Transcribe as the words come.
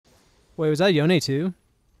Wait, was that Yone too?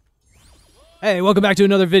 Hey, welcome back to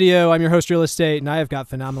another video. I'm your host, Real Estate, and I have got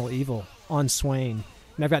Phenomenal Evil on Swain.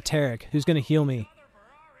 And I've got Taric, who's going to heal me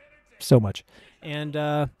so much. And,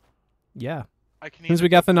 yeah. Since we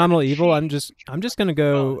got Phenomenal Evil, I'm just going to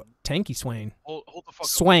go Tanky Swain. Hold the fuck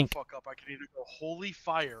Swank. up. Hold the fuck up. I can either go Holy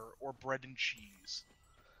Fire or Bread and Cheese.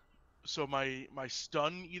 So my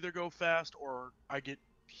stun either go fast or I get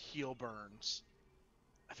heal burns.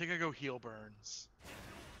 I think I go heal burns.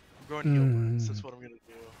 I'm going heal burns. That's what I'm going to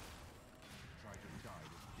do.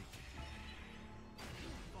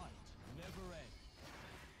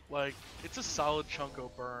 Like, it's a solid chunko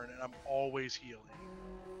burn, and I'm always healing.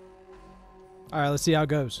 Alright, let's see how it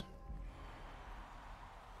goes.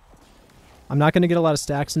 I'm not going to get a lot of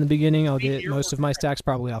stacks in the beginning. I'll get most of my stacks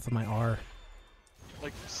probably off of my R.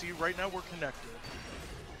 Like, see, right now we're connected.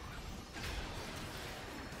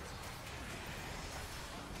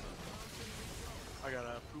 I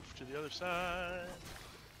gotta poof to the other side.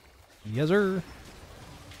 Yes, sir.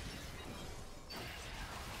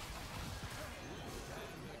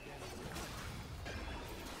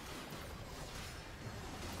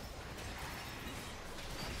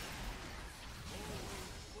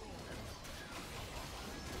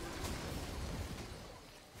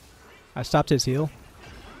 I stopped his heal.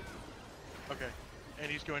 Okay,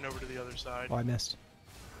 and he's going over to the other side. Oh, I missed.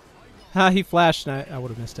 Ha, he flashed, and I would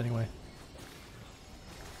have missed anyway.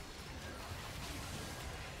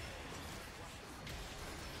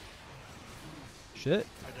 Shit.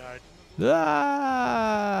 I died.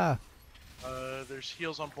 Ah! There's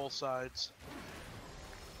heals on both sides.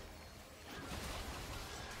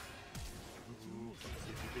 Ooh, give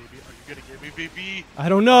me, baby. Are you gonna give me, baby? I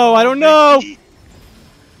don't know. I don't know.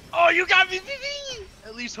 Oh, you got me, baby!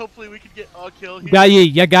 At least, hopefully, we can get a kill here. Got ye.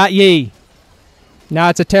 You got ye. Now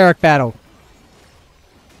it's a Taric battle.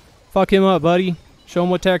 Fuck him up, buddy. Show him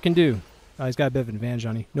what Taric can do. Oh, he's got a bit of an advantage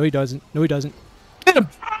on you. No, he doesn't. No, he doesn't. Get him!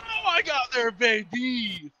 Oh, I got there,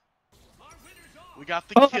 baby! We got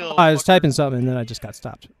the kill. I was typing something, and then I just got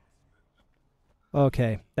stopped.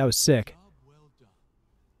 Okay, that was sick.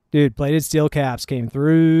 Dude, plated steel caps came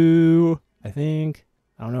through, I think.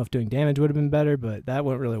 I don't know if doing damage would have been better, but that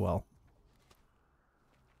went really well.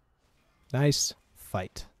 Nice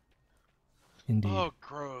fight. Indeed. Oh,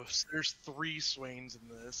 gross. There's 3 Swains in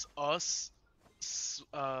this. Us,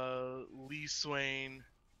 Lee Swain.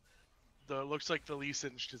 Looks like the Lee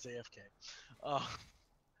Singed is AFK.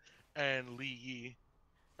 And Lee Yi.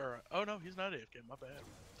 Oh no, he's not AFK. My bad.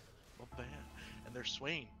 My bad. And their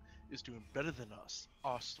Swain is doing better than us.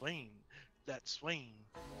 Our Swain. That Swain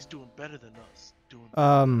is doing better than us.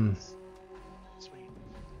 Swain.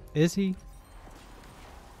 Is he?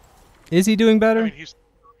 Is he doing better? I mean, he's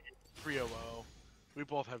 3-0. We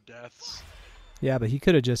both have deaths. Yeah, but he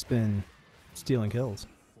could have just been stealing kills.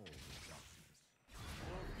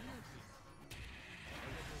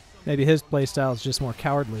 Maybe his playstyle is just more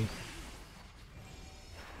cowardly.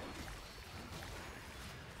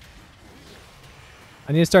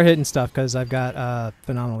 I need to start hitting stuff because I've got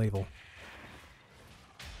Phenomenal Evil.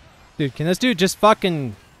 Dude, can this dude just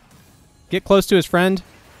fucking get close to his friend?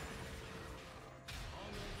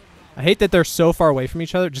 I hate that they're so far away from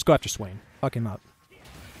each other. Just go after Swain. Fuck him up.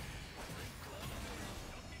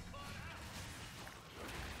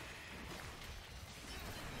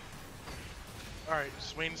 Alright,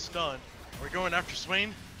 Swain's stunned. Are we going after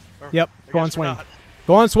Swain? Yep, go on Swain.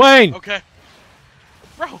 Go on Swain! Okay.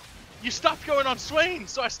 Bro, you stopped going on Swain,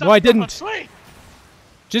 so I stopped no, I going didn't. on Swain.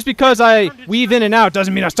 Just because I weave in and out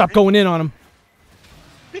doesn't mean I stop going in on him.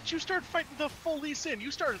 Bitch, you started fighting the full Lee Sin. You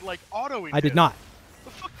started, like, autoing I did him. not.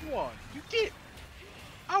 The fuck you on? You did.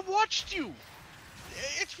 I watched you.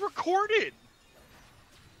 It's recorded.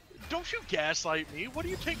 Don't you gaslight me. What do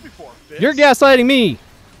you take me for, bitch? You're gaslighting me.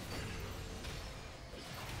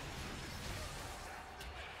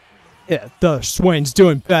 Yeah, the Swain's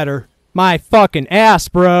doing better. My fucking ass,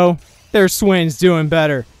 bro. Their Swain's doing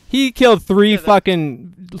better. He killed 3 fucking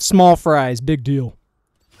small fries. Big deal.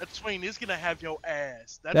 That Swain is gonna have your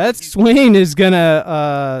ass. That Swain is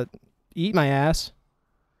gonna eat my ass.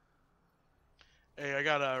 Hey, I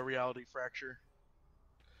got a reality fracture.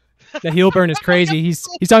 The heal burn is crazy. He's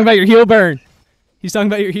talking about your heal burn. He's talking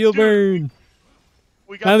about your heal burn.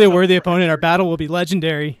 Finally a worthy opponent. Our battle will be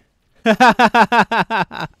legendary. They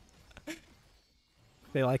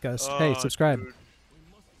like us. Hey, subscribe. Dude.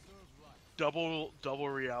 Double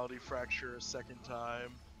reality fracture a second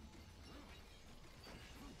time.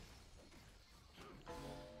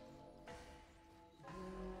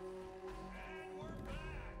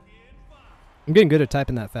 I'm getting good at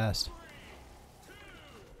typing that fast.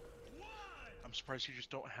 surprised you just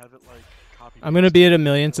don't have it like copy. I'm gonna be at 1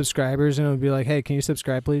 million subscribers, and it'll be like, hey, can you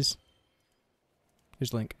subscribe, please?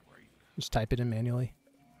 Here's link. Just type it in manually.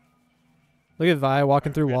 Look at Vi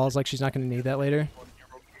walking through walls like she's not gonna need that later.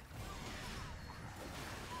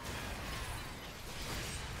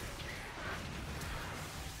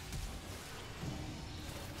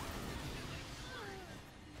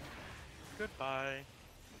 Goodbye.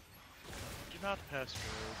 Do not pass go.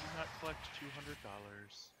 Do not collect $200.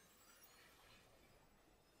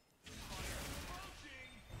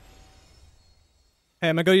 Hey,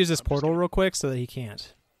 I'm gonna go use this portal real quick so that he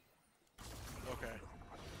can't. Okay.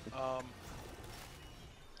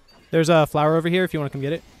 There's a flower over here if you want to come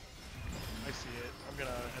get it. I see it. I'm gonna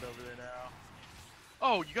head over there now.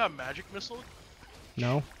 Oh, you got magic missile?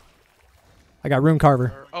 No. I got rune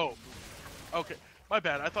carver. Oh. Okay. My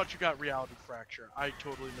bad. I thought you got reality fracture. I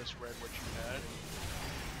totally misread what you had.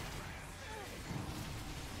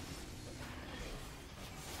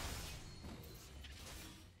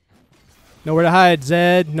 Nowhere to hide,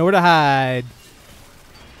 Zed. Nowhere to hide.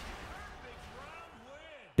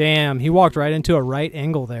 Damn, he walked right into a right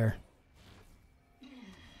angle there.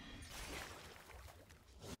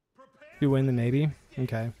 You win then maybe?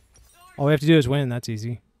 Okay. All we have to do is win. That's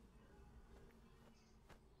easy.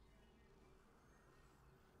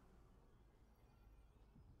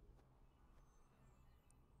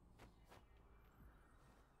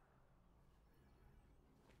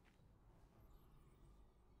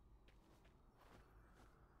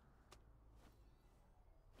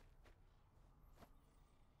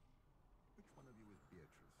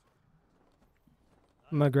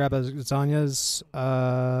 I'm gonna grab a Zanya's,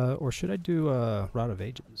 or should I do a Rod of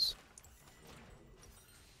Ages?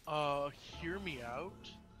 Hear me out.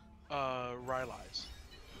 Rylai's.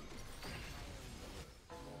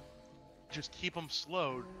 Just keep them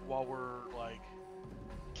slowed while we're, like,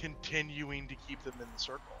 continuing to keep them in the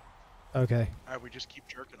circle. Okay. We just keep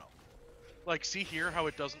jerking them. Like, see here how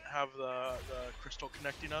it doesn't have the crystal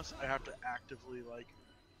connecting us? I have to actively, like,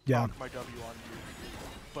 knock my W on you.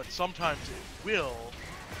 But sometimes it will,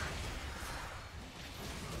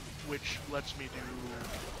 which lets me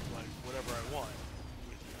do, like, whatever I want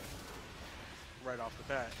with you right off the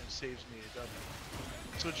bat and saves me a W.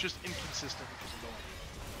 So it's just inconsistent, which is annoying.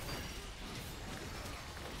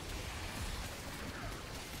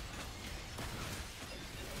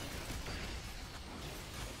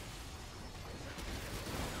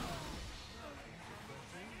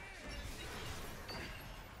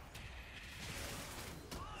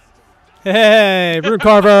 Hey, rune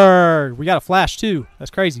carver! We got a flash too.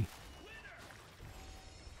 That's crazy.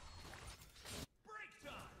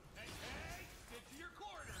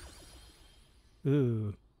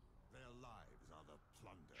 Ooh.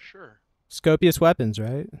 Sure. Scopious weapons,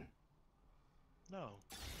 right? No.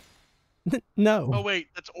 No. Oh wait,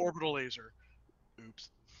 that's orbital laser. Oops.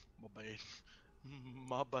 My bad.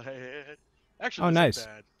 My bad. Actually, Oh, nice.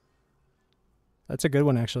 Isn't bad. That's a good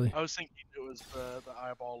one, actually. I was thinking it was the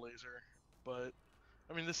eyeball laser, but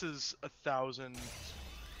I mean this is 1,000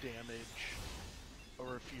 damage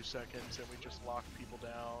over a few seconds, and we just lock people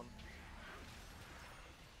down.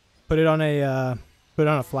 Put it on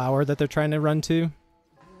a flower that they're trying to run to.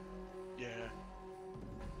 Yeah.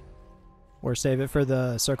 Or save it for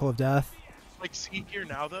the circle of death. Like, see here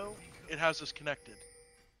now though, it has us connected.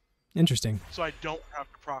 Interesting. So I don't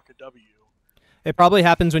have to proc a W. It probably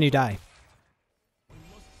happens when you die.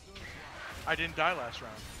 I didn't die last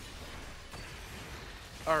round.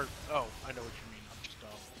 Or, oh, I know what you mean. I'm just dumb.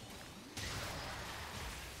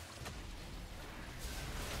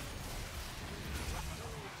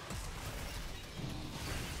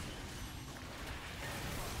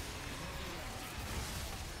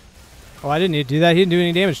 Oh, I didn't need to do that. He didn't do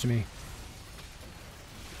any damage to me.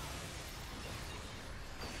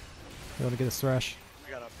 You want to get this thresh?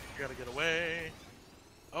 I gotta get away.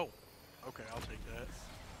 Oh, okay, I'll take that.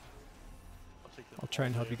 I'll try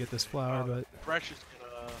and help you get this flower, but Fresh is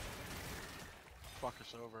gonna fuck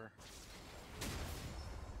us over.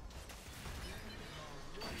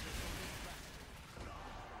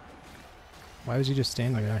 why was he just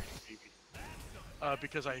standing there?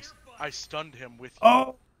 Because I stunned him with you.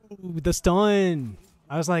 Oh, the stun!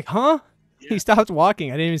 I was like, huh? Yeah. He stopped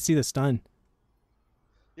walking. I didn't even see the stun.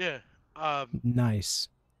 Yeah. Nice.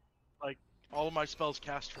 Like, all of my spells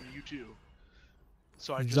cast from you too.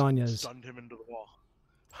 So I just stunned him into the wall.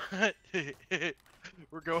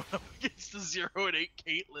 We're going up against the 0 and 8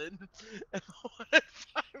 Caitlyn.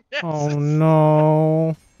 Oh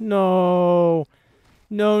no. No.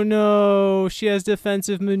 No, no. She has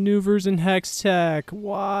defensive maneuvers and hex tech.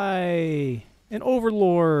 Why? And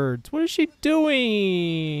overlords. What is she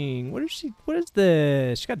doing? What is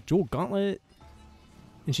this? She got a jewel gauntlet.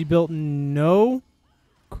 And she built no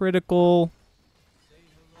critical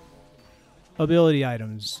ability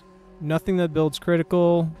items. Nothing that builds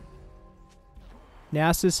critical.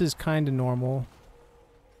 Nasus is kind of normal.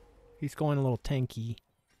 He's going a little tanky.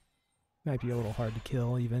 Might be a little hard to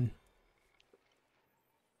kill even.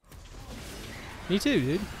 Me too,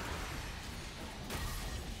 dude.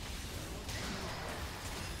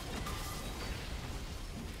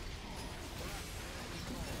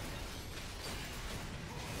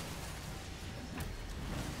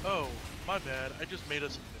 Oh, my bad. I just made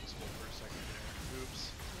us invincible for a second there.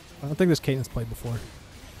 Oops. I don't think this Caitlin's played before.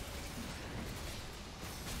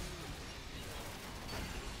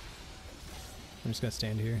 I'm just gonna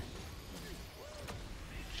stand here.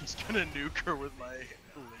 Just gonna nuke her with my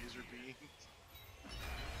laser beams.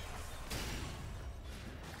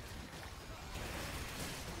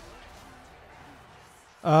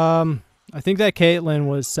 I think that Caitlyn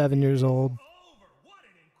was 7 years old.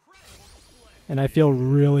 And I feel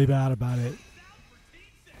really bad about it.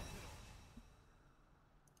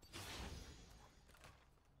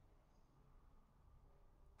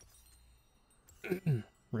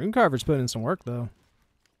 Runecarver's putting in some work, though.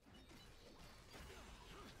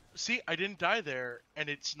 See, I didn't die there, and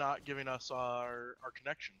it's not giving us our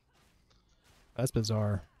connection. That's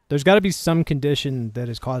bizarre. There's got to be some condition that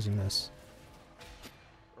is causing this.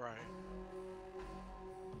 Right.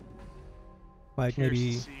 Like Here's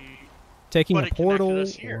maybe to see. taking But a it connected portal,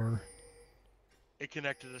 us here. or... It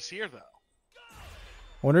connected us here, though. I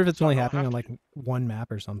wonder if it's So only I'll happening have on, to- like, one map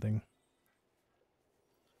or something.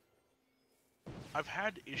 I've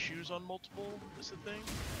had issues on multiple, is the thing.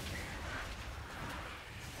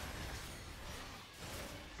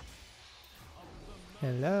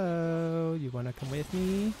 Hello, you wanna come with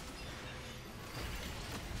me?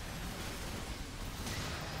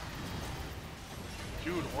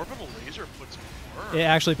 Dude, orbital laser puts in work. It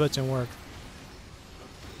actually puts in work.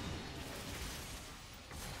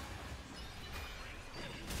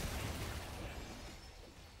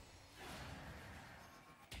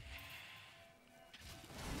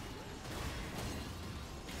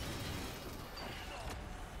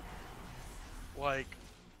 Like,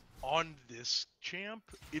 on this champ,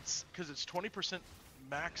 it's because it's 20%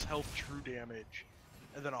 max health true damage,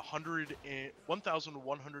 and then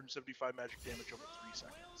 1,175 magic damage over 3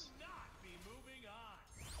 seconds.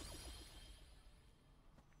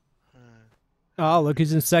 Oh, look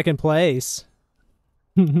who's in second place.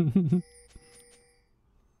 Ooh.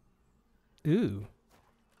 Ooh,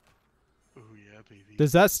 yeah, baby.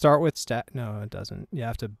 Does that start with stat? No, it doesn't. You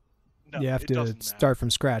have to. No, you have it to doesn't start matter. from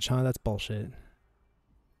scratch, huh? That's bullshit.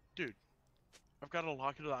 Dude, I've got a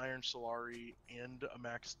Locket of the Iron Solari and a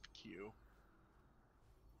maxed Q.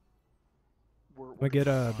 We get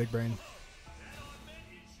gonna a be big fine. brain.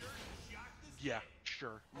 Yeah,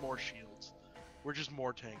 sure. More shields. We're just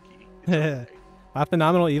more tanky. It's okay. My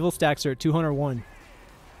phenomenal evil stacks are at 201.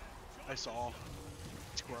 I saw.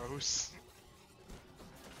 It's gross.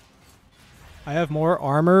 I have more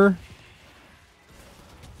armor.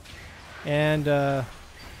 And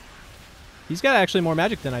he's got actually more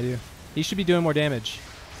magic than I do. He should be doing more damage.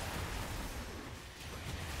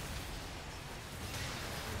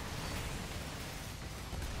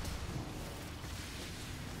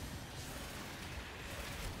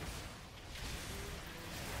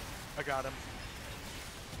 I got him.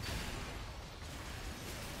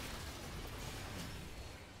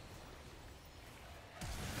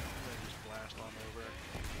 I'm gonna just blast on over.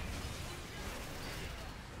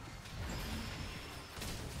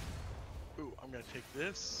 Ooh, I'm gonna take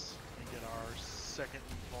this and get our second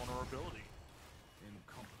vulnerability.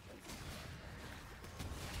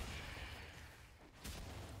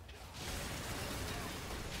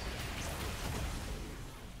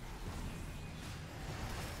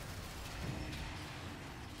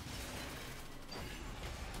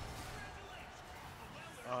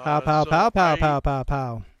 Pow, pow, So pow, pow, pow, pow,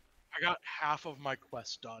 pow. I got half of my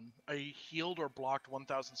quest done. I healed or blocked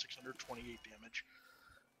 1,628 damage.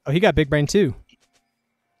 Oh, he got big brain too.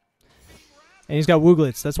 And he's got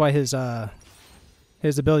Wooglets. That's why his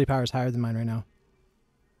ability power is higher than mine right now.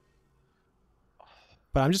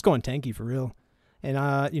 But I'm just going tanky for real.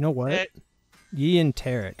 And you know what? Eh. Yi and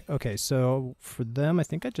Taric. Okay, so for them, I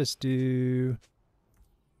think I just do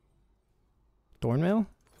Thornmail.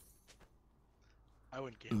 I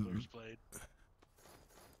went Gambler's Blade.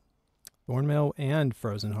 Thornmail and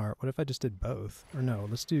Frozen Heart. What if I just did both? Or no,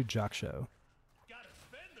 let's do Jock Show.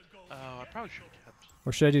 I probably should have kept.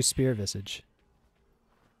 Or should I do Spear Visage?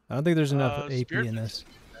 I don't think there's enough AP Spirit in Visage this. isn't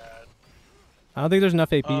bad. I don't think there's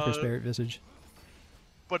enough AP for Uh, Spirit Visage.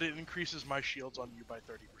 but it increases my shields on you by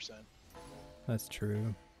 30%. That's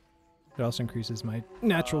true. It also increases my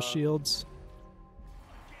natural shields.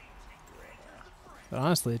 But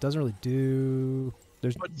honestly, it doesn't really do...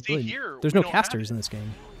 There's But see really, here, there's we no don't have casters it. in this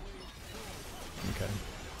game. Okay.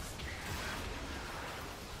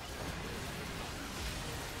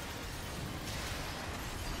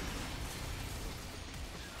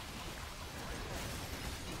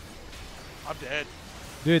 I'm dead.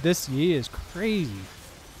 Dude, this Yi is crazy.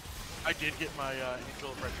 I did get my Angel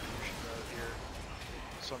of Retribution though here,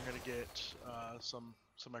 so I'm gonna get some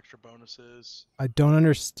extra bonuses. I don't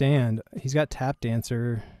understand. He's got Tap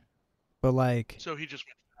Dancer, but like... So he just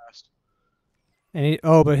went fast. And he,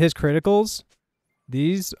 oh, but his criticals,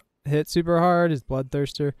 these hit super hard. His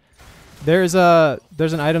Bloodthirster. There's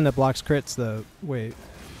an item that blocks crits though. Wait,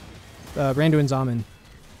 Randuin's Zaman.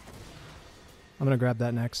 I'm gonna grab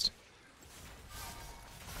that next.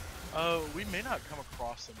 We may not come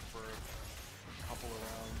across them for a couple of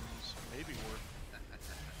rounds. Maybe we're.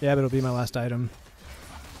 Yeah, but it'll be my last item.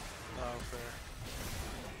 Oh, fair.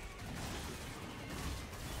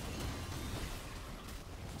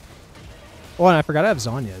 Oh, and I forgot I have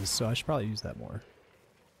Zanya's, so I should probably use that more.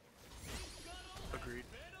 Agreed.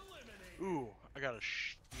 Ooh, I got a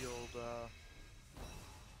shield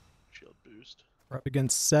boost. We're up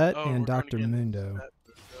against Set Oh, and we're going Dr. against Mundo. that Mundo.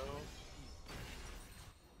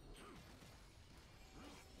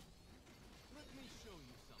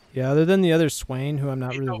 Yeah, other than the other Swain, who I'm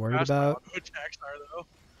not You really know worried fast my about, auto attacks are, though.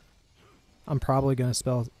 I'm probably gonna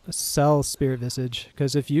sell Spirit Visage,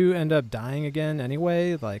 because if you end up dying again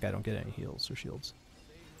anyway, like I don't get any heals or shields.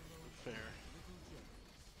 Fair.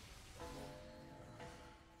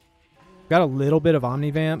 Got a little bit of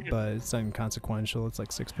Omnivamp, but it's inconsequential. It's like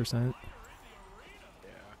 6%.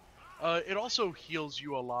 Yeah. It also heals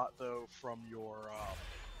you a lot though from your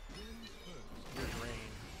drain.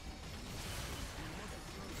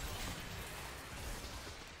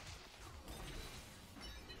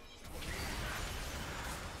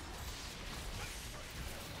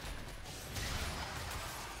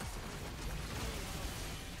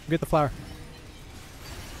 Get the flower.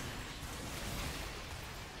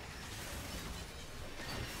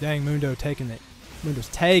 Dang, Mundo taking it. Mundo's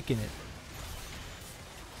taking it.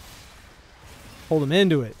 Hold him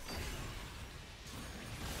into it.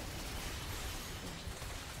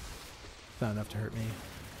 Not enough to hurt me.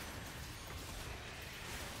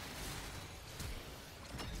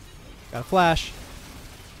 Got a flash.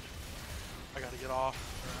 I gotta get off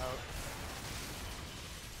or out.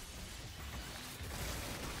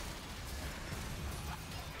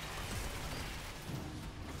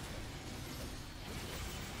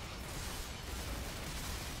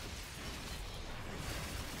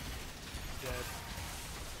 Dead.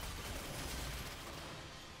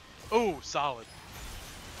 Oh, solid.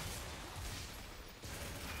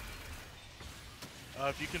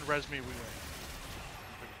 If you can res me, we win.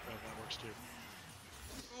 That works too.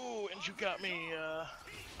 Ooh, and you got me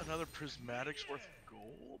another prismatics worth of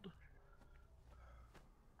gold.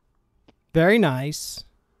 Very nice.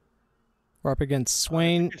 We're up against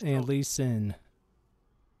Swain I and Lee Sin.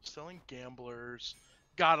 Selling gamblers.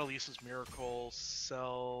 Got Elisa's miracle.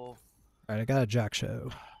 Sell. Alright, I got a Jack Show.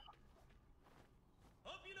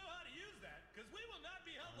 Hope you know how to use that, because we will not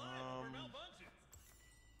be held liable for malfunctions.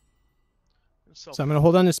 So I'm going to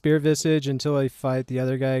hold on to Spirit Visage until I fight the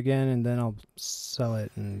other guy again, and then I'll sell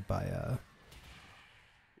it and buy a...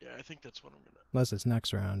 Yeah, I think that's what I'm going to... Unless it's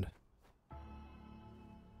next round.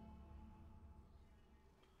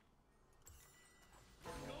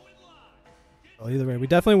 Well, either way, we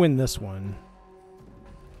definitely win this one.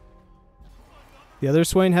 The other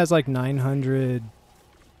Swain has like 900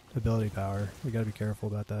 ability power. We gotta be careful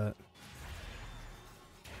about that.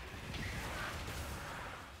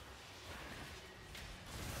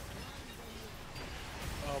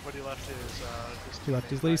 Oh, but he left his... He left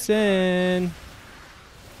his Lee Sin.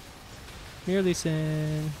 Here, Lee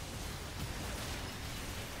Sin.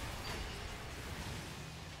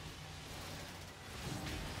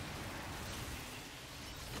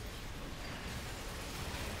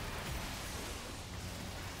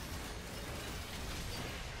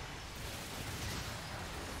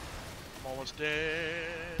 I'm almost dead.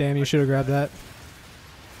 Damn, you should have grabbed that.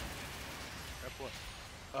 Grab what?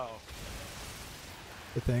 Oh.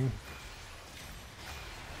 The thing.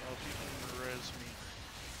 Well, if you can res me,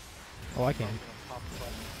 Oh, I I'm can. gonna pop it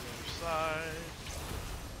on the other side.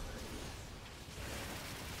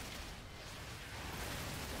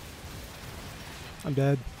 I'm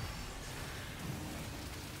dead.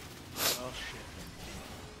 Oh shit.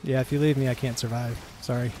 Yeah, if you leave me, I can't survive.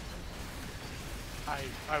 Sorry.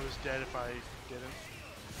 I was dead if I didn't.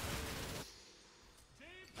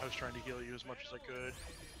 I was trying to heal you as much as I could.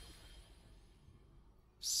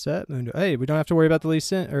 Set Mundo. Hey, we don't have to worry about the Lee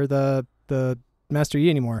Sin or the Master Yi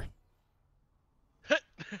anymore.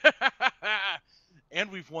 And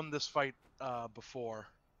we've won this fight before.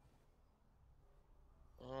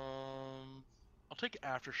 I'll take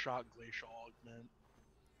Aftershock Glacial Augment.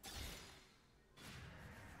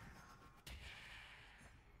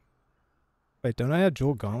 Wait, don't I have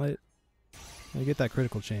Jewel Gauntlet? I get that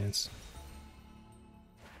critical chance.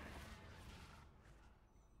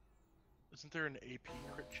 Isn't there an AP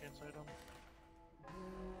crit chance item?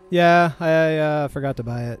 Yeah, I forgot to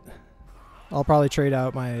buy it. I'll probably trade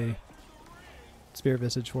out my Spirit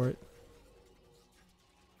Visage for it.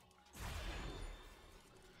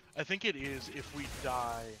 I think it is if we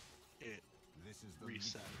die, it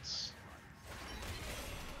resets.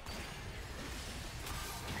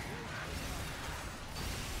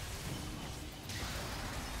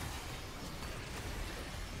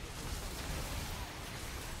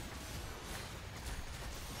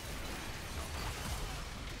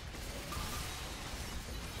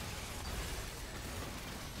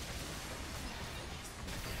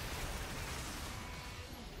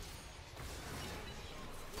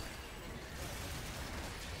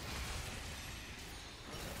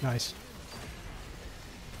 Nice.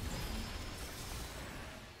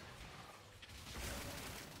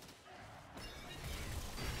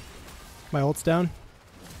 My ult's down.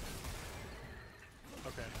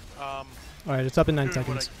 Okay. Alright, it's up in 9 doing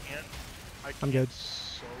what seconds. I I'm can't good.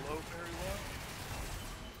 solo very well.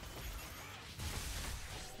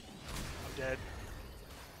 I'm dead.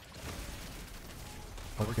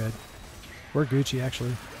 Oh, we're good. We're Gucci,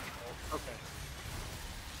 actually. Okay.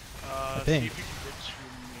 I See think. if you can get to me.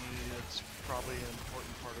 That's probably an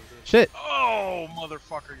important part of this. Shit! Oh,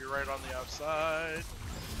 motherfucker, you're right on the outside.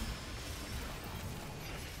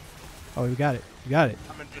 Oh, you got it. You got it.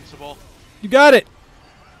 I'm invincible. You got it!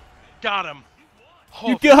 Got him.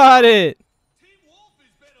 You got it! Team Wolf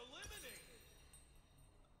has been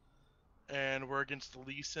eliminated. And we're against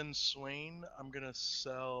Lee Sin Swain. I'm gonna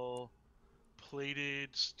sell plated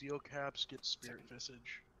steel caps, get Spirit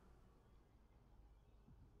Visage.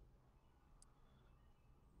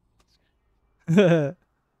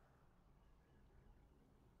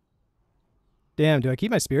 Damn, do I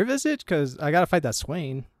keep my Spirit Visage? Because I gotta fight that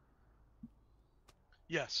Swain.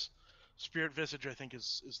 Yes. Spirit Visage, I think,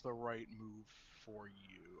 is the right move for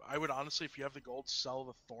you. I would honestly, if you have the gold, sell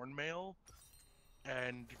the Thorn Mail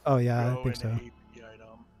and Oh, yeah, I go think an so. AP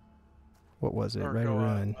item. What was it? Or Right go or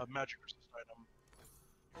Ruin? a Magic Resist item.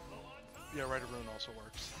 Yeah, Right of Ruin also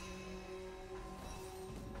works.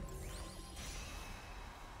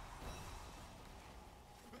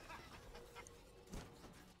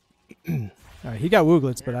 Alright, he got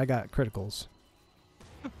Wooglets, but I got criticals.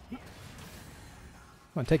 Come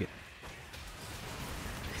on, take it.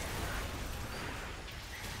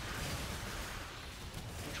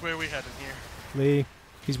 Which way are we heading here? Lee,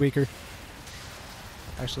 he's weaker.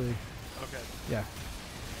 Actually, Okay. yeah.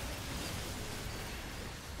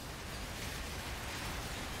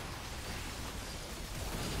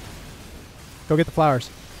 Go get the flowers.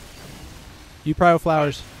 You prio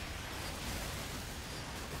flowers.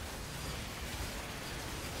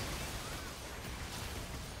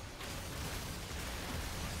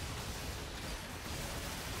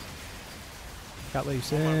 Got Lee On my way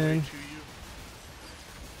Sin. to you.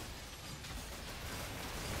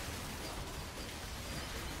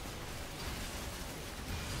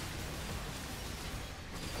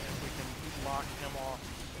 And we can lock him off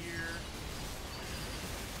here.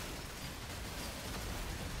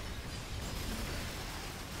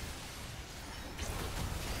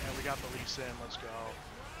 And we got the Lee Sin. Let's go.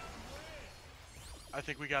 I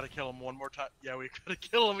think we gotta kill him one more time. Yeah, we gotta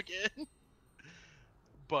kill him again.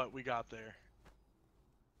 But we got there.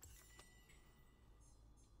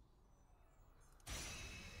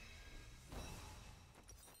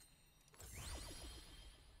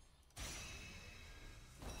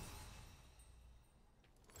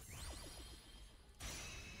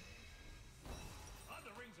 On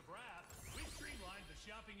the Rings of Wrath, we've streamlined the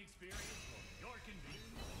shopping experience for your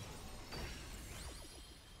convenience.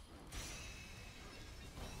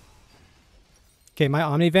 Okay, my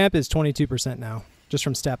Omnivamp is 22% now, just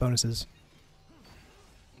from stat bonuses.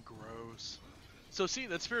 Gross. So see,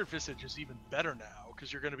 that Spirit Visage is even better now,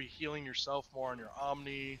 because you're going to be healing yourself more on your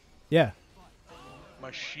Omni. Yeah.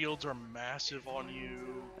 My shields are massive on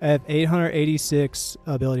you. I have 886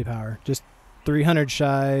 ability power, just 300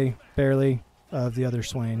 shy, barely, of the other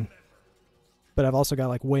Swain. But I've also got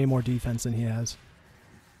like way more defense than he has.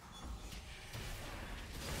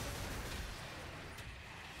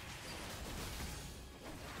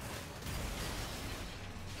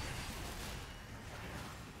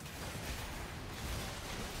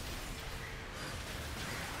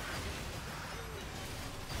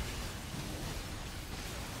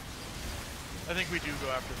 I think we do go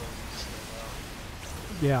after the lead still,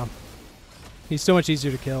 though. Yeah. He's so much easier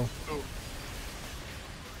to kill. Ooh.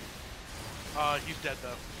 He's dead,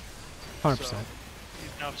 though. 100%. So,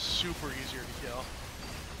 he's now super easier to kill.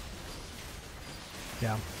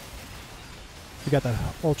 Yeah. We got the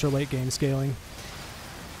ultra late game scaling.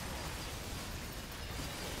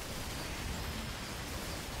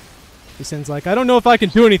 He sends like, I don't know if I can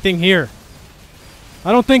do anything here.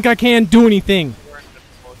 I don't think I can do anything.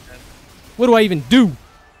 What do I even do?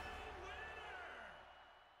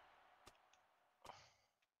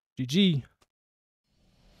 GG.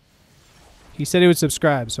 He said he would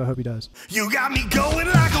subscribe, so I hope he does. You got me going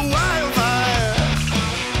like a wild